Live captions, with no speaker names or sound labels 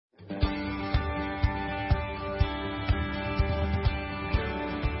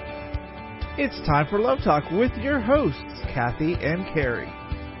It's time for Love Talk with your hosts, Kathy and Carrie.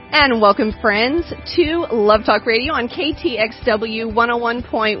 And welcome, friends, to Love Talk Radio on KTXW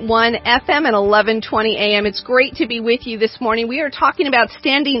 101.1 FM and 1120 AM. It's great to be with you this morning. We are talking about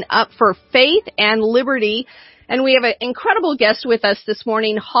standing up for faith and liberty. And we have an incredible guest with us this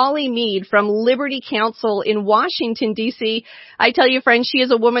morning, Holly Meade from Liberty Counsel in Washington, D.C. I tell you, friends, she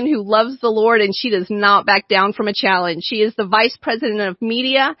is a woman who loves the Lord, and she does not back down from a challenge. She is the Vice President of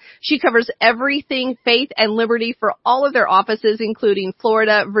Media. She covers everything faith and liberty for all of their offices, including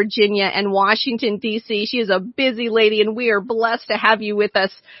Florida, Virginia, and Washington, D.C. She is a busy lady, and we are blessed to have you with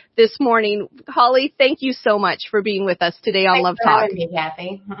us this morning. Holly, thank you so much for being with us today on Love Talk. Thanks for having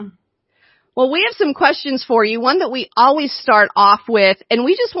me, Kathy. Well, we have some questions for you, one that we always start off with, and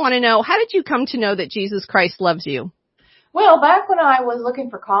we just want to know, how did you come to know that Jesus Christ loves you? Well, back when I was looking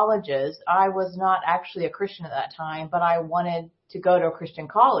for colleges, I was not actually a Christian at that time, but I wanted to go to a Christian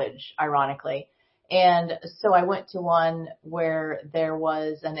college, ironically. And so I went to one where there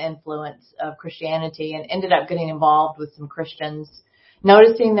was an influence of Christianity and ended up getting involved with some Christians,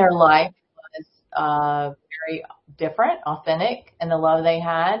 noticing their life was very different, authentic, and the love they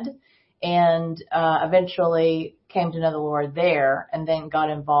had. And eventually came to know the Lord there, and then got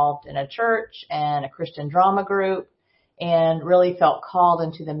involved in a church and a Christian drama group, and really felt called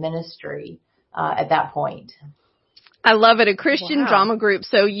into the ministry at that point. I love it, a Christian drama group.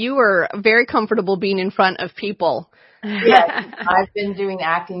 So you were very comfortable being in front of people. Yes, I've been doing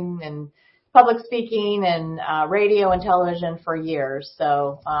acting and public speaking and radio and television for years.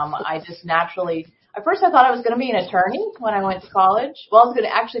 So I just naturally... At first, I thought I was going to be an attorney when I went to college. Well, I was going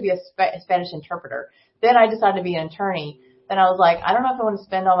to actually be a Spanish interpreter. Then I decided to be an attorney. Then I was like, I don't know if I want to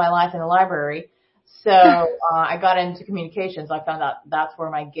spend all my life in the library. So I got into communications. I found out that's where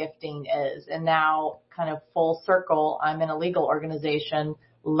my gifting is. And now, kind of full circle, I'm in a legal organization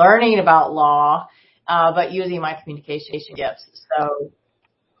learning about law, but using my communication gifts. So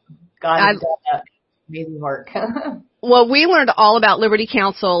God has done amazing work. Well, we learned all about Liberty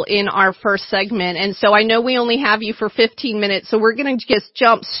Counsel in our first segment, and so I know we only have you for 15 minutes, so we're going to just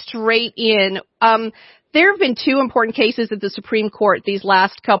jump straight in. There have been two important cases at the Supreme Court these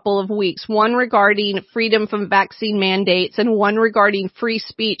last couple of weeks, one regarding freedom from vaccine mandates and one regarding free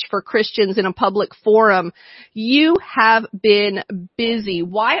speech for Christians in a public forum. You have been busy.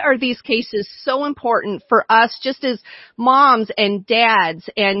 Why are these cases so important for us just as moms and dads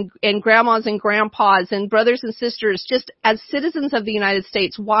and grandmas and grandpas and brothers and sisters, just as citizens of the United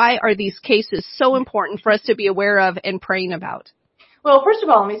States? Why are these cases so important for us to be aware of and praying about? Well, first of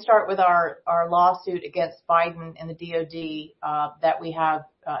all, let me start with our lawsuit against Biden and the DOD that we have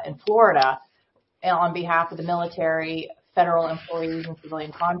in Florida on behalf of the military, federal employees, and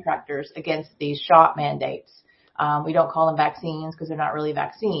civilian contractors against these shot mandates. We don't call them vaccines because they're not really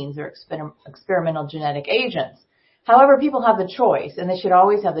vaccines. They're experimental genetic agents. However, people have the choice, and they should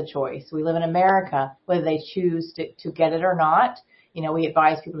always have the choice. We live in America, whether they choose to get it or not. You know, we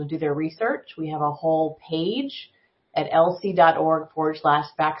advise people to do their research. We have a whole page at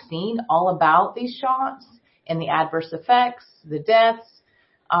lc.org/vaccine, all about these shots and the adverse effects, the deaths,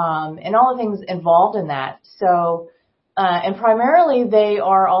 and all the things involved in that. So, and primarily they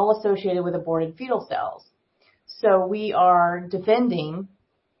are all associated with aborted fetal cells. So we are defending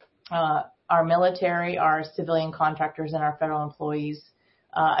our military, our civilian contractors, and our federal employees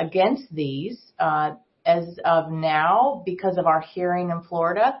against these. As of now, because of our hearing in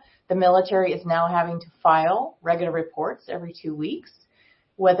Florida, the military is now having to file regular reports every 2 weeks,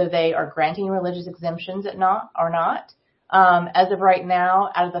 whether they are granting religious exemptions or not. As of right now,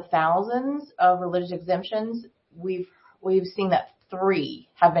 out of the thousands of religious exemptions, we've seen that 3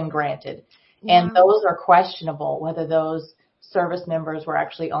 have been granted. And those are questionable, whether those service members were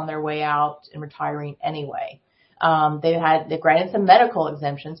actually on their way out and retiring anyway. They've granted some medical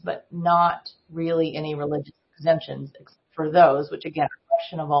exemptions, but not really any religious exemptions for those, which again are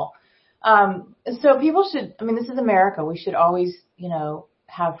questionable. So people should, this is America. We should always,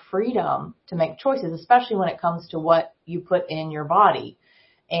 have freedom to make choices, especially when it comes to what you put in your body.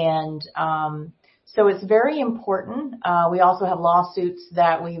 And, so it's very important. We also have lawsuits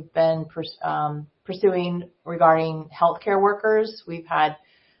that we've been pursuing regarding healthcare workers. We have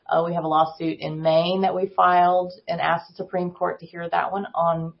a lawsuit in Maine that we filed and asked the Supreme Court to hear that one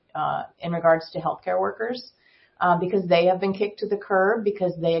on, in regards to healthcare workers. Because they have been kicked to the curb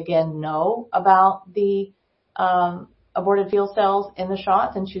because they, again, know about the aborted fetal cells in the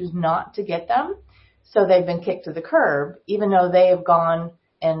shots and choose not to get them. So they've been kicked to the curb, even though they have gone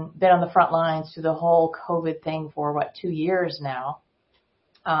and been on the front lines through the whole COVID thing for, 2 years now.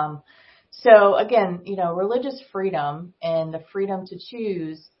 So, again, religious freedom and the freedom to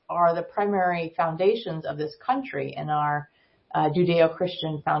choose are the primary foundations of this country and our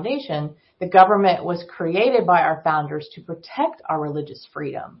Judeo-Christian foundation. The government was created by our founders to protect our religious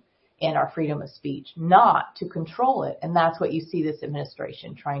freedom and our freedom of speech, not to control it. And that's what you see this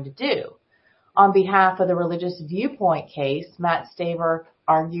administration trying to do. On behalf of the religious viewpoint case, Matt Staver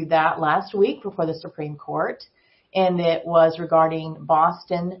argued that last week before the Supreme Court, and it was regarding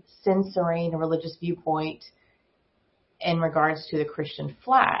Boston censoring a religious viewpoint in regards to the Christian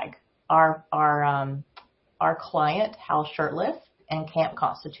flag. Our client, Hal Shurtleff and Camp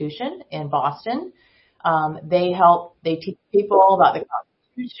Constitution in Boston, they teach people about the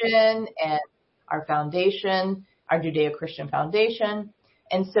Constitution and our foundation, our Judeo-Christian foundation.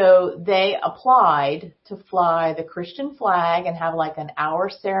 And so they applied to fly the Christian flag and have like an hour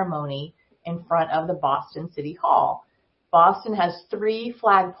ceremony in front of the Boston City Hall. Boston has 3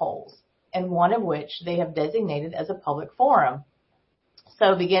 flagpoles, and one of which they have designated as a public forum.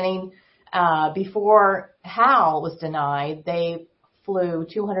 So beginning before Hal was denied, they flew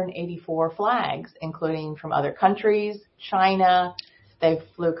 284 flags, including from other countries, China. They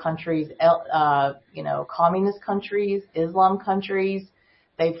flew countries, communist countries, Islam countries.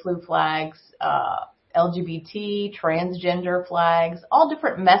 They flew flags, LGBT, transgender flags, all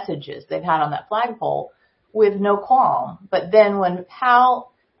different messages they've had on that flagpole with no qualm. But then when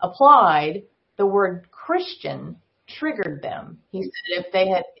Hal applied, the word Christian triggered them. He said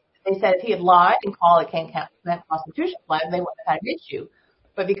if he had lied and called it Camp Constitution flag, they wouldn't have had an issue.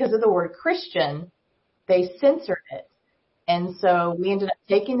 But because of the word Christian, they censored it. And so we ended up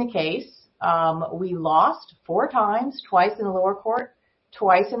taking the case. We lost 4 times, twice in the lower court,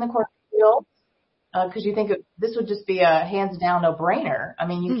 twice in the court of appeals, because you think this would just be a hands down no-brainer. I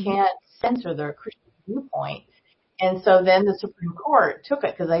mean, you can't censor the Christian viewpoint. And so then the Supreme Court took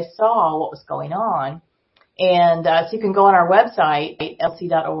it because they saw what was going on. And so you can go on our website,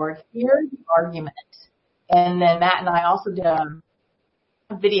 lc.org, hear the argument. And then Matt and I also did a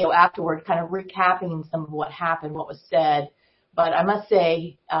video afterward kind of recapping some of what happened, what was said. But I must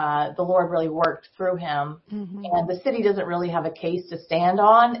say, the Lord really worked through him. Mm-hmm. And the city doesn't really have a case to stand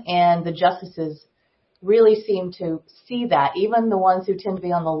on. And the justices really seem to see that. Even the ones who tend to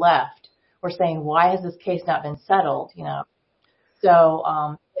be on the left were saying, why has this case not been settled? So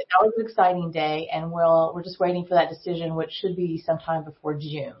that was an exciting day. And we're just waiting for that decision, which should be sometime before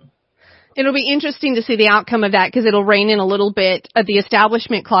June. It'll be interesting to see the outcome of that because it'll rein in a little bit of the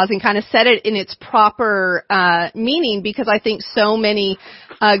Establishment Clause and kind of set it in its proper meaning, because I think so many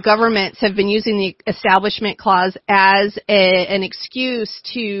governments have been using the Establishment Clause as an excuse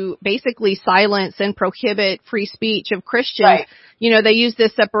to basically silence and prohibit free speech of Christians. Right. They use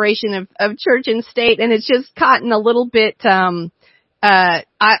this separation of church and state, and it's just gotten a little bit out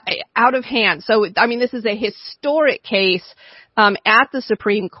of hand. So, this is a historic case at the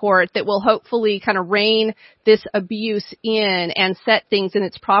Supreme Court that will hopefully kind of rein this abuse in and set things in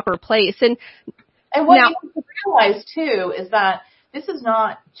its proper place. And what you have to realize, too, is that this is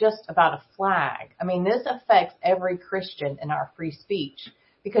not just about a flag. This affects every Christian in our free speech.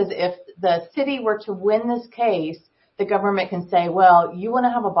 Because if the city were to win this case, the government can say, well, you want to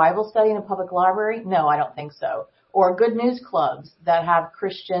have a Bible study in a public library? No, I don't think so. Or good news clubs that have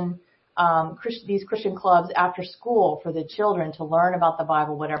these Christian clubs after school for the children to learn about the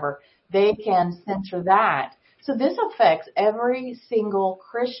Bible, whatever, they can censor that. So this affects every single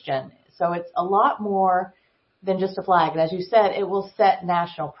Christian. So it's a lot more than just a flag. And as you said, it will set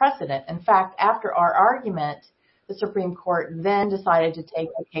national precedent. In fact, after our argument, the Supreme Court then decided to take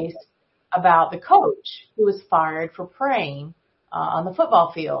a case about the coach who was fired for praying on the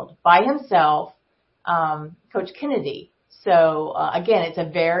football field by himself, Coach Kennedy. So, again, it's a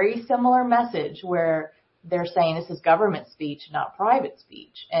very similar message where they're saying this is government speech, not private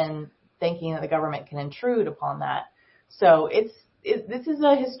speech, and thinking that the government can intrude upon that. So this is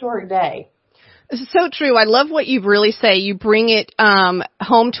a historic day. This is so true. I love what you really say. You bring it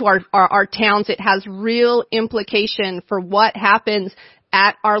home to our towns. It has real implication for what happens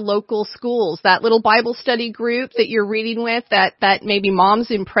at our local schools. That little Bible study group that you're reading with, that maybe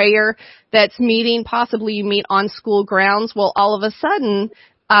Moms in Prayer that's meeting, possibly you meet on school grounds. Well, all of a sudden,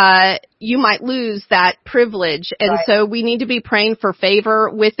 you might lose that privilege. And right. So we need to be praying for favor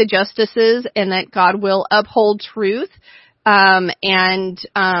with the justices and that God will uphold truth, and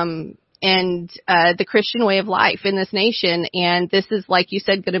the Christian way of life in this nation. And this is, like you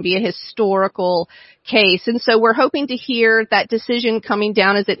said, going to be a historical case. And so we're hoping to hear that decision coming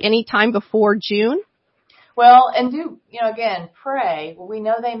down. Is it any time before June? Well, and again, pray. Well, we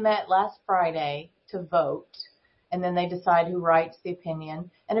know they met last Friday to vote, and then they decide who writes the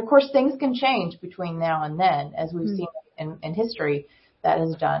opinion. And of course, things can change between now and then, as we've seen in history. that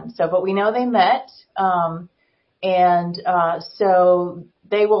has done. So, but we know they met, so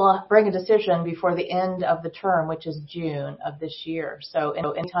they will bring a decision before the end of the term, which is June of this year. So,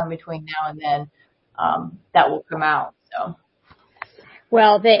 anytime between now and then, that will come out. So.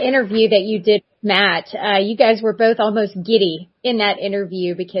 Well, the interview that you did with Matt, you guys were both almost giddy in that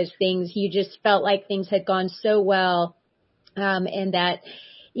interview because you just felt like things had gone so well, and that,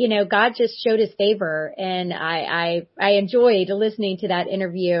 God just showed his favor. And I enjoyed listening to that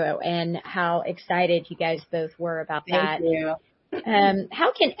interview and how excited you guys both were about that. Thank you.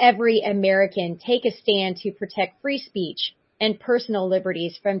 How can every American take a stand to protect free speech and personal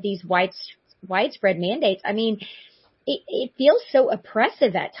liberties from these widespread mandates? I mean, it feels so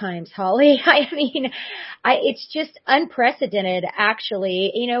oppressive at times, Holly. I mean, it's just unprecedented,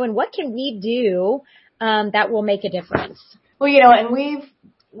 actually, and what can we do that will make a difference? Well, and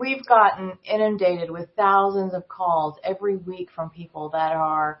we've gotten inundated with thousands of calls every week from people that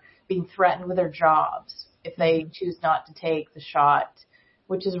are being threatened with their jobs if they choose not to take the shot,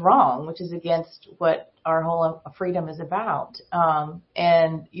 which is wrong, which is against what our whole freedom is about.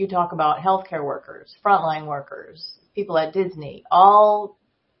 And you talk about healthcare workers, frontline workers, people at Disney, all,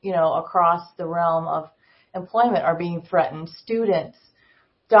 across the realm of employment are being threatened, students,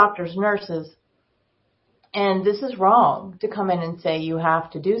 doctors, nurses. And this is wrong to come in and say you have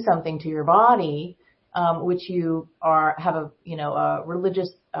to do something to your body, which you have a religious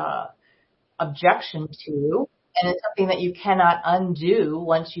objection to, and it's something that you cannot undo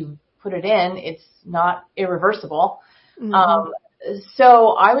once you put it in. It's not irreversible. Mm-hmm.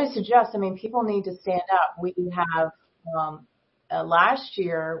 So I would suggest, people need to stand up. We have last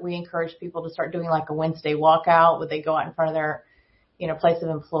year we encouraged people to start doing like a Wednesday walkout where they go out in front of their place of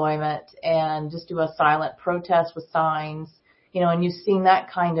employment and just do a silent protest with signs, and you've seen that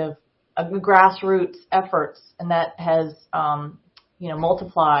kind of grassroots efforts, and that has,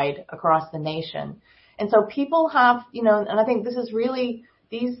 multiplied across the nation. And so people have, and I think this is really,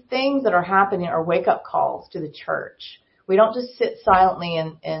 these things that are happening are wake-up calls to the church. We don't just sit silently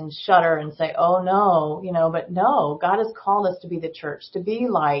and shudder and say, oh, no, but no, God has called us to be the church, to be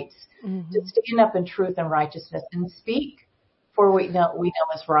lights, mm-hmm. to stand up in truth and righteousness and speak for we know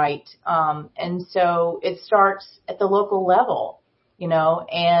is right. And so it starts at the local level,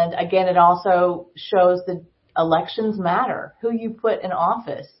 and again, it also shows that elections matter. Who you put in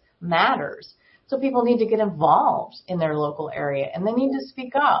office matters. So people need to get involved in their local area, and they need to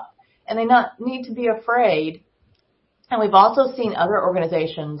speak up, and they not need to be afraid. And we've also seen other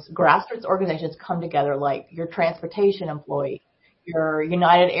organizations, grassroots organizations, come together, like your transportation employee, your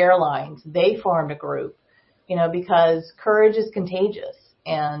United Airlines. They formed a group, because courage is contagious,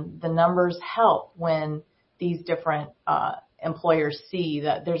 and the numbers help when these different employers see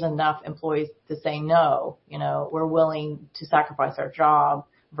that there's enough employees to say no. We're willing to sacrifice our job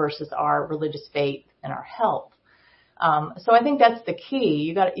versus our religious faith and our health. So I think that's the key.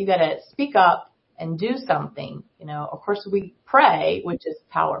 You got to speak up and do something. Of course we pray, which is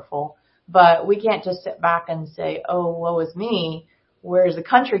powerful, but we can't just sit back and say, oh, woe is me. Where's the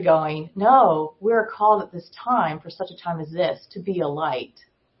country going? No, we're called at this time, for such a time as this, to be a light.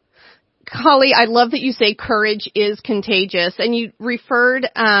 Holly, I love that you say courage is contagious, and you referred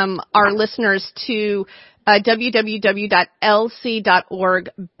our listeners to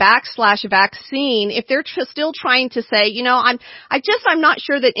www.lc.org/vaccine. If they're still trying to say, I'm not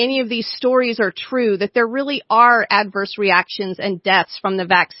sure that any of these stories are true, that there really are adverse reactions and deaths from the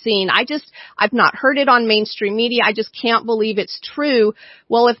vaccine. I've not heard it on mainstream media. I just can't believe it's true.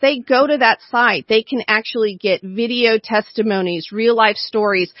 Well, if they go to that site, they can actually get video testimonies, real life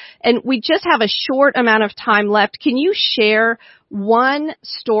stories. And we just have a short amount of time left. Can you share one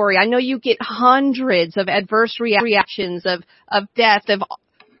story? I know you get hundreds of adverse reactions of death.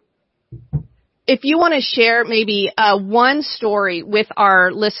 If you want to share maybe one story with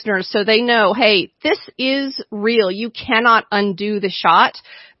our listeners so they know, hey, this is real. You cannot undo the shot.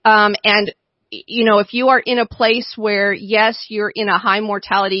 And if you are in a place where, yes, you're in a high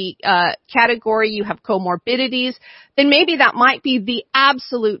mortality category, you have comorbidities, then maybe that might be the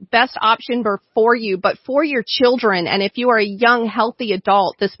absolute best option for you. But for your children, and if you are a young, healthy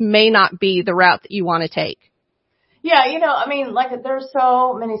adult, this may not be the route that you want to take. Yeah, there's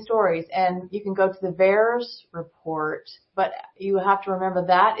so many stories, and you can go to the VAERS report, but you have to remember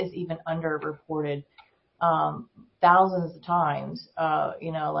that is even underreported thousands of times.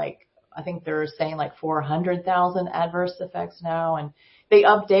 I think they're saying like 400,000 adverse effects now, and they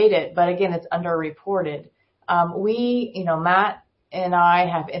update it, but again, it's underreported. Matt and I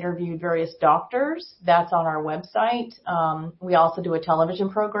have interviewed various doctors. That's on our website. We also do a television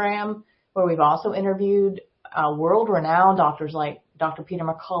program where we've also interviewed world-renowned doctors like Dr. Peter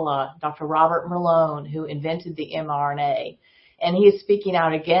McCullough, Dr. Robert Malone, who invented the mRNA. And he is speaking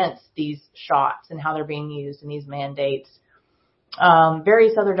out against these shots and how they're being used in these mandates.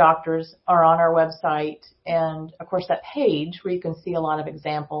 Various other doctors are on our website, and of course that page where you can see a lot of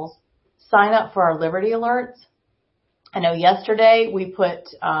examples. Sign up for our Liberty Alerts. I know yesterday we put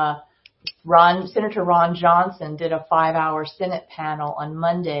Senator Ron Johnson did a 5-hour Senate panel on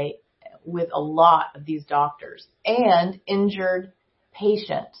Monday with a lot of these doctors and injured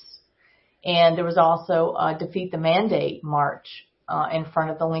patients. And there was also a Defeat the Mandate march in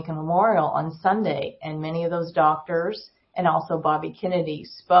front of the Lincoln Memorial on Sunday, and many of those doctors and also Bobby Kennedy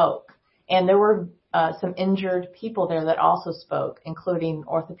spoke. And there were some injured people there that also spoke, including an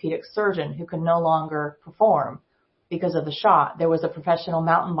orthopedic surgeon who could no longer perform because of the shot. There was a professional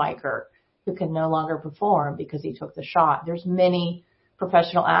mountain biker who could no longer perform because he took the shot. There's many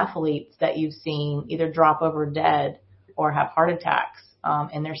professional athletes that you've seen either drop over dead or have heart attacks,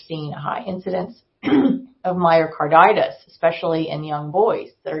 and they're seeing a high incidence of myocarditis, especially in young boys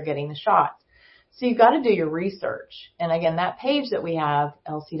that are getting the shots. So you've got to do your research. And again, that page that we have,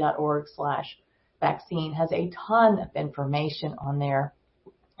 lc.org/vaccine, has a ton of information on there.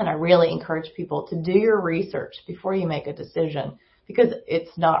 And I really encourage people to do your research before you make a decision, because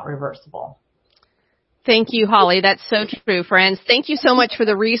it's not reversible. Thank you, Holly. That's so true, friends. Thank you so much for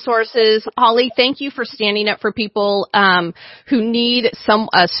the resources. Holly, thank you for standing up for people who need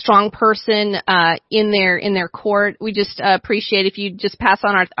a strong person in their court. We just appreciate if you just pass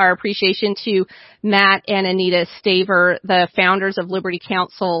on our appreciation to Matt and Anita Staver, the founders of Liberty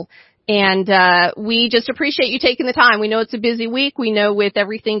Counsel. And we just appreciate you taking the time. We know it's a busy week. We know with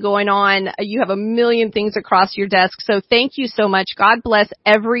everything going on, you have a million things across your desk. So thank you so much. God bless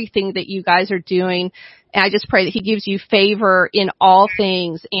everything that you guys are doing. And I just pray that he gives you favor in all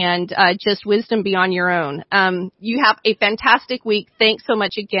things and just wisdom beyond your own. You have a fantastic week. Thanks so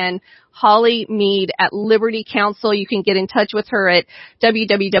much again. Holly Meade at Liberty Counsel. You can get in touch with her at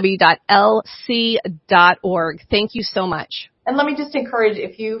www.lc.org. Thank you so much. And let me just encourage,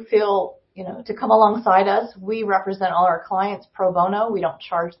 if you feel, to come alongside us, we represent all our clients pro bono. We don't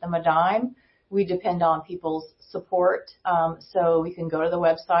charge them a dime. We depend on people's support. So we can go to the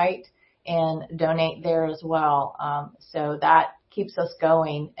website and donate there as well. So that keeps us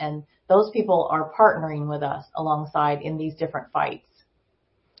going. And those people are partnering with us alongside in these different fights.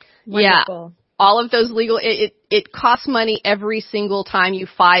 Wonderful. Yeah. All of those legal, it costs money every single time you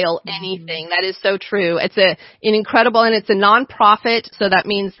file anything. That is so true. It's an incredible, and it's a nonprofit, so that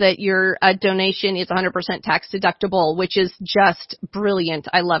means that your donation is 100% tax deductible, which is just brilliant.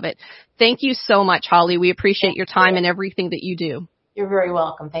 I love it. Thank you so much, Holly. We appreciate your time and everything that you do. You're very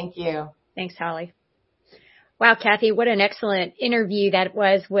welcome. Thank you. Thanks, Holly. Wow, Kathy, what an excellent interview that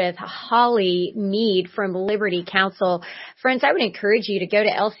was with Holly Meade from Liberty Counsel. Friends, I would encourage you to go to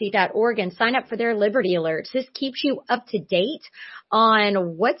lc.org and sign up for their Liberty Alerts. This keeps you up to date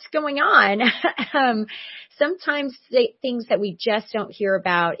on what's going on. Sometimes things that we just don't hear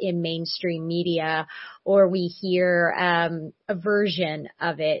about in mainstream media, or we hear a version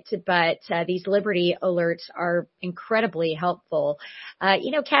of it, but these Liberty Alerts are incredibly helpful.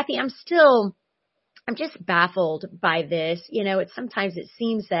 Kathy, I'm just baffled by this. Sometimes it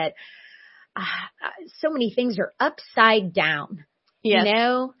seems that so many things are upside down. Yes.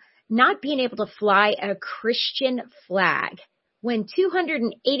 Not being able to fly a Christian flag when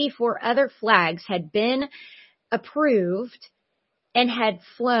 284 other flags had been approved and had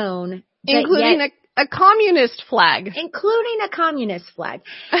flown. Including a communist flag. Including a communist flag.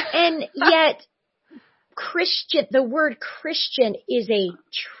 And yet the word Christian is a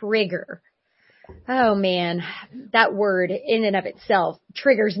trigger. Oh man, that word in and of itself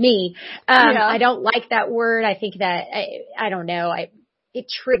triggers me. I don't like that word. I think that, I don't know, it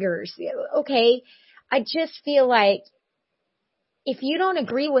triggers. Okay. I just feel like if you don't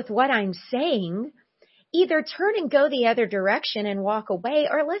agree with what I'm saying, either turn and go the other direction and walk away,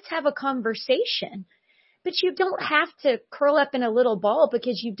 or let's have a conversation. But you don't have to curl up in a little ball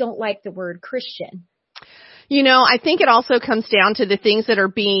because you don't like the word Christian. I think it also comes down to the things that are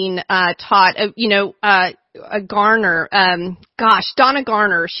being taught. Garner, Donna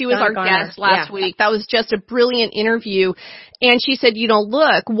Garner, she was our guest last week. That was just a brilliant interview. And she said,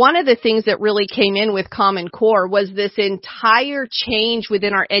 look, one of the things that really came in with Common Core was this entire change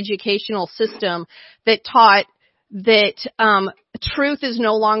within our educational system that taught that truth is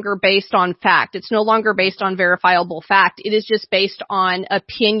no longer based on fact. It's no longer based on verifiable fact. It is just based on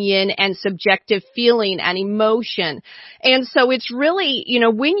opinion and subjective feeling and emotion. And so it's really,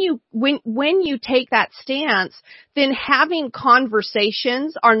 when you take that stance, then having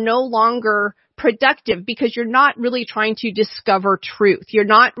conversations are no longer productive because you're not really trying to discover truth. You're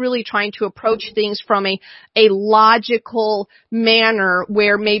not really trying to approach things from a logical manner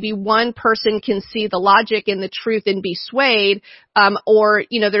where maybe one person can see the logic and the truth and be swayed, or,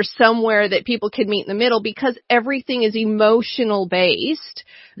 there's somewhere that people can meet in the middle, because everything is emotional based.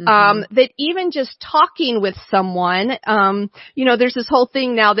 That even just talking with someone, there's this whole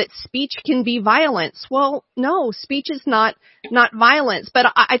thing now that speech can be violence. Well, no, speech is not violence. But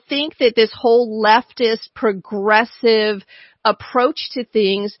I think that this whole leftist, progressive approach to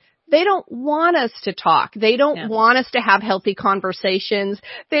things, they don't want us to talk. They don't want us to have healthy conversations.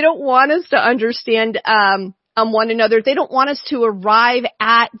 They don't want us to understand, one another. They don't want us to arrive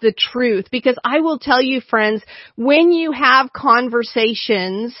at the truth, because I will tell you, friends, when you have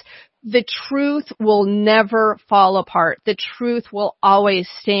conversations, the truth will never fall apart. The truth will always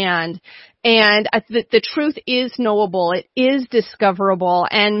stand. And the truth is knowable. It is discoverable.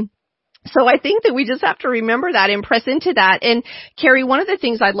 And so I think that we just have to remember that and press into that. And Carrie, one of the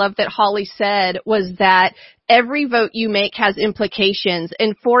things I love that Holly said was that every vote you make has implications.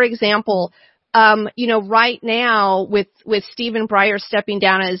 And for example, right now with Stephen Breyer stepping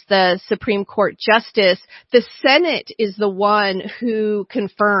down as the Supreme Court justice, the Senate is the one who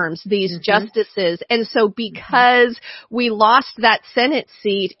confirms these justices. And so because we lost that Senate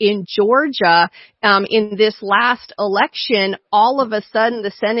seat in Georgia, in this last election, all of a sudden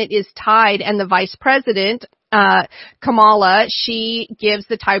the Senate is tied, and the vice president, Kamala, she gives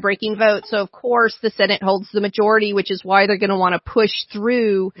the tie-breaking vote. So of course the Senate holds the majority, which is why they're going to want to push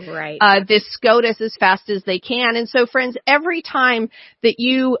through this SCOTUS as fast as they can. And so friends, every time that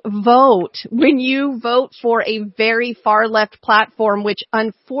you vote, when you vote for a very far left platform, which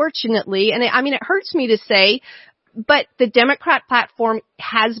unfortunately, and it hurts me to say, but the Democrat platform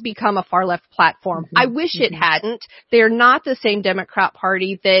has become a far left platform. I wish it hadn't. They're not the same Democrat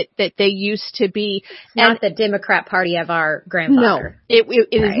Party that they used to be. It's not the Democrat Party of our grandfather. No, it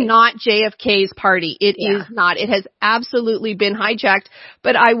is not JFK's party. It is not. It has absolutely been hijacked.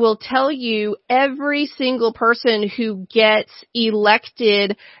 But I will tell you, every single person who gets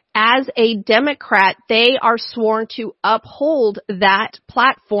elected as a Democrat, they are sworn to uphold that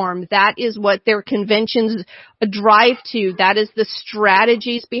platform. That is what their conventions drive to. That is the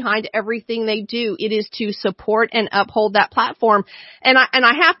strategies behind everything they do. It is to support and uphold that platform. And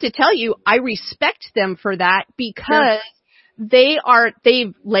I have to tell you, I respect them for that, because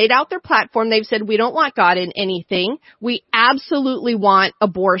they've laid out their platform. They've said, we don't want God in anything. We absolutely want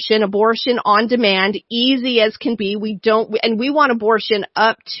abortion on demand, easy as can be. We want abortion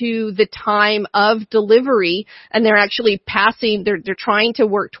up to the time of delivery. And they're actually they're trying to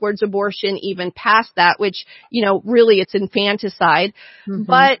work towards abortion even past that, which, really it's infanticide.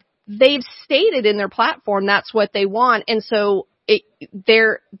 But they've stated in their platform that's what they want. And so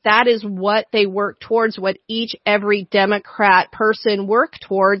that is what they work towards, what every Democrat person work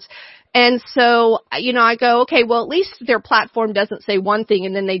towards. And so, I go, okay, well, at least their platform doesn't say one thing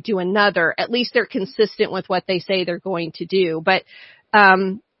and then they do another. At least they're consistent with what they say they're going to do. But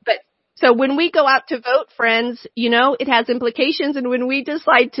so when we go out to vote, friends, it has implications. And when we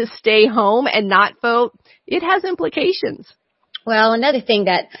decide to stay home and not vote, it has implications. Well, another thing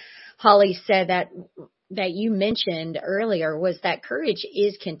that Holly said that you mentioned earlier was that courage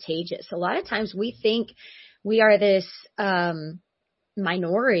is contagious. A lot of times we think we are this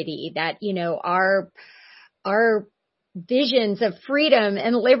minority that, our visions of freedom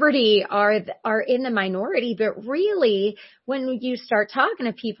and liberty are in the minority, but really when you start talking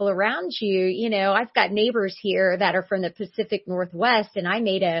to people around you, I've got neighbors here that are from the Pacific Northwest, and I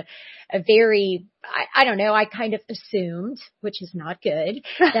made a very, I don't know, I kind of assumed, which is not good,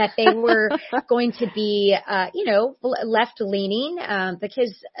 that they were going to be, left leaning,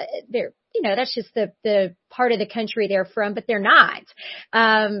 because they're, that's just the part of the country they're from, but they're not.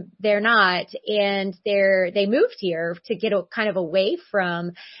 They're not. And they moved here to get kind of away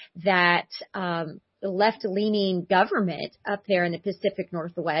from that, left-leaning government up there in the Pacific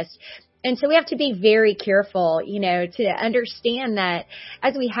Northwest. And so we have to be very careful, to understand that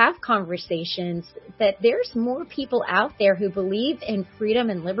as we have conversations, that there's more people out there who believe in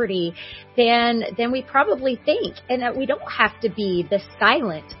freedom and liberty than we probably think, and that we don't have to be the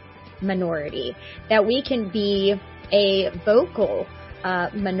silent minority, that we can be a vocal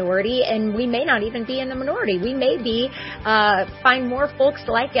minority, and we may not even be in the minority. We may find more folks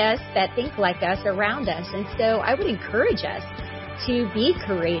like us that think like us around us. And so I would encourage us to be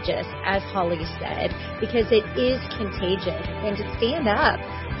courageous, as Holly said, because it is contagious, and to stand up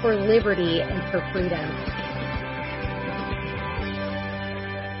for liberty and for freedom.